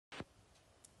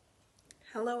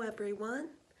Hello everyone,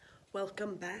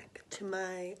 welcome back to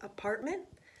my apartment.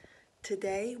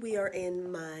 Today we are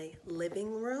in my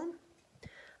living room.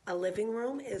 A living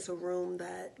room is a room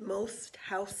that most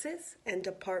houses and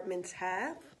apartments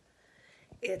have.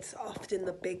 It's often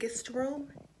the biggest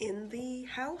room in the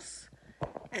house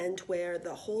and where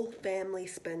the whole family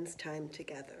spends time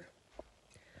together.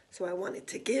 So I wanted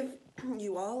to give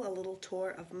you all a little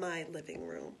tour of my living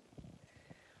room.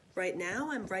 Right now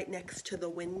I'm right next to the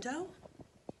window.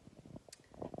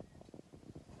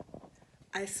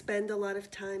 I spend a lot of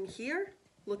time here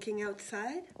looking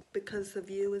outside because the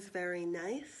view is very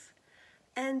nice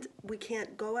and we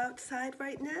can't go outside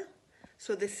right now,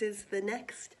 so this is the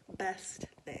next best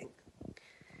thing.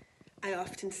 I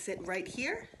often sit right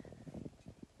here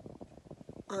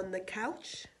on the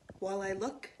couch while I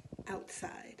look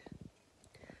outside.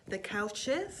 The couch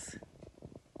is,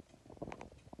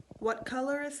 what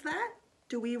color is that?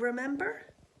 Do we remember?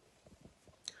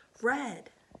 Red.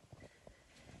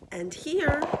 And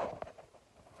here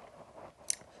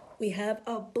we have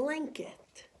a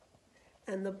blanket,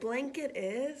 and the blanket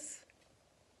is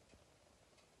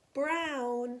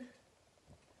brown.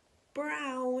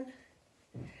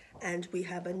 And we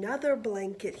have another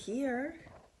blanket here,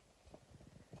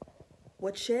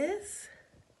 which is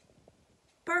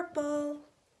purple.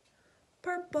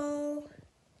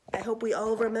 I hope we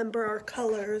all remember our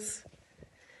colors.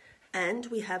 And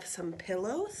we have some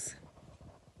pillows.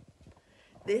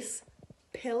 This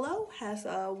pillow has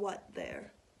a what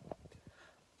there?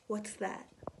 What's that?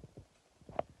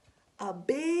 A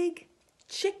big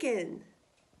chicken.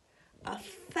 A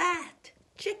fat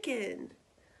chicken.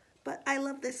 But I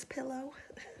love this pillow.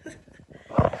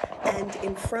 And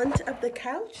in front of the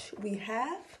couch, we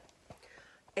have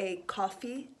a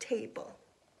coffee table.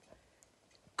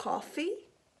 Coffee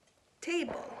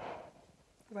table.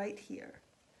 Right here.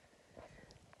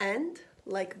 And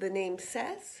like the name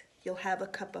says, you'll have a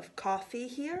cup of coffee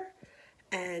here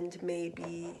and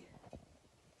maybe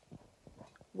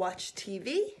watch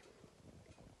TV.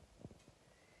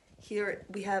 Here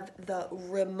we have the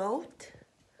remote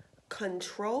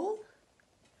control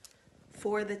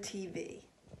for the TV.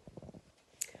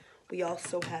 We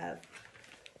also have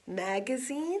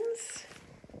magazines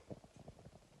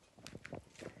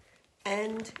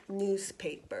and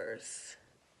newspapers.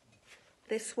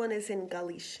 This one is in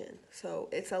Galician, so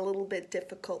it's a little bit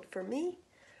difficult for me,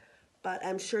 but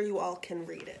I'm sure you all can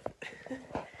read it.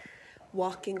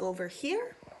 Walking over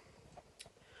here,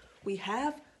 we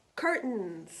have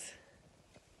curtains.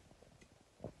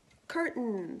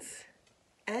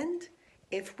 And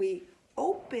if we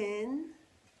open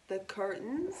the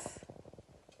curtains,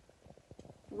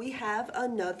 we have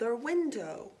another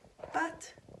window,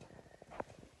 but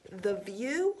the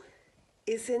view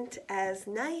isn't as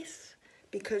nice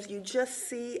because you just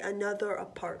see another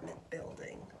apartment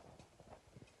building.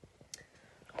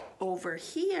 Over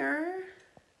here,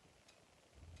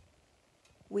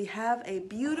 we have a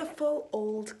beautiful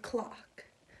old clock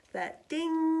that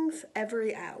dings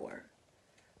every hour.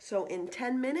 So in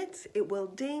 10 minutes, it will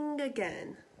ding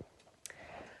again.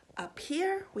 Up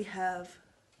here, we have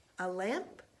a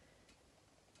lamp.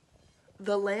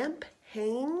 The lamp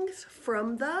hangs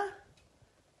from the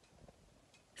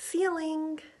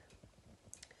ceiling.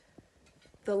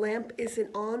 The lamp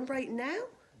isn't on right now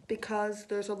because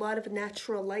there's a lot of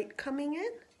natural light coming in,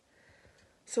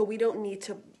 so we don't need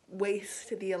to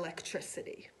waste the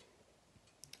electricity.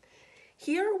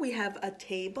 Here we have a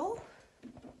table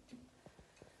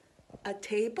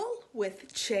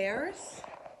with chairs.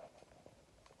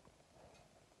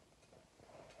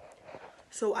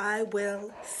 So I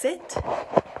will sit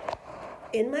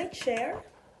in my chair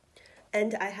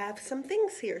and I have some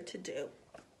things here to do.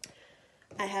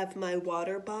 I have my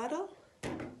water bottle.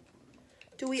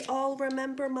 Do we all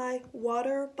remember my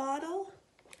water bottle?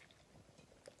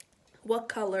 What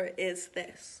color is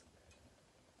this?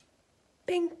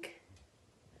 Pink.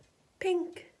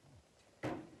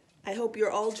 I hope you're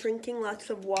all drinking lots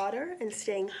of water and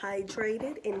staying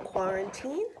hydrated in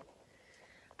quarantine.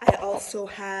 I also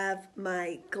have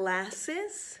my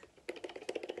glasses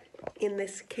in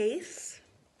this case.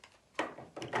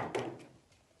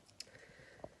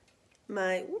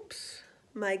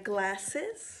 My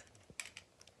glasses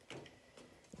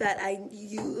that I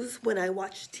use when I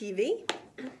watch TV.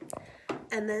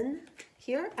 And then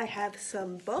here I have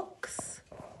some books.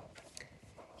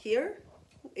 Here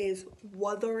is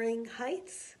Wuthering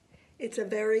Heights. It's a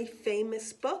very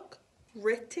famous book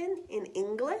written in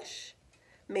English.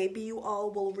 Maybe you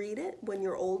all will read it when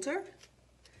you're older.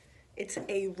 It's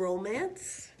a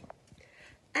romance.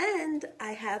 And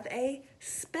I have a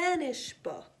Spanish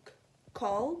book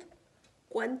called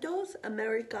Cuentos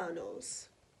Americanos.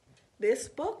 This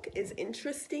book is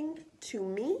interesting to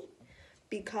me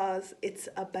because it's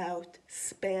about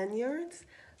Spaniards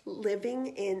living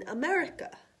in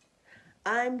America.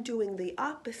 I'm doing the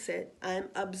opposite. I'm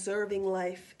observing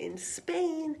life in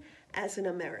Spain as an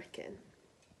American.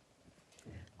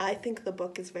 I think the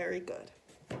book is very good.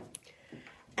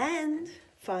 And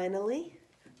finally,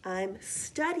 I'm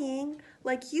studying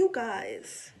like you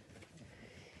guys.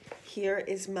 Here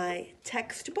is my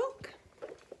textbook.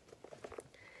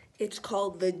 It's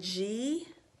called the GRE.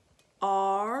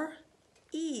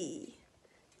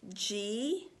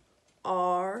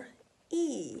 GRE.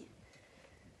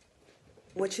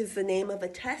 Which is the name of a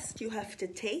test you have to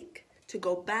take to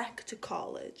go back to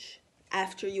college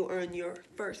after you earn your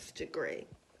first degree.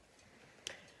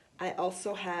 I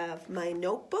also have my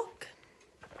notebook,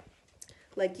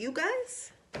 like you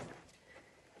guys,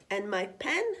 and my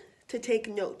pen to take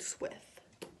notes with.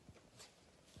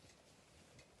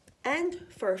 And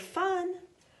for fun,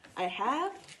 I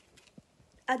have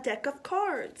a deck of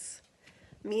cards.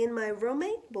 Me and my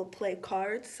roommate will play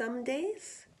cards some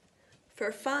days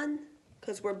for fun,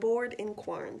 because we're bored in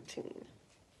quarantine.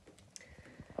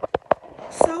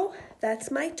 So that's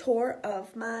my tour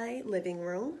of my living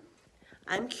room.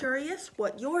 I'm curious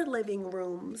what your living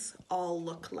rooms all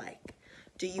look like.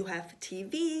 Do you have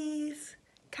TVs,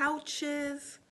 couches,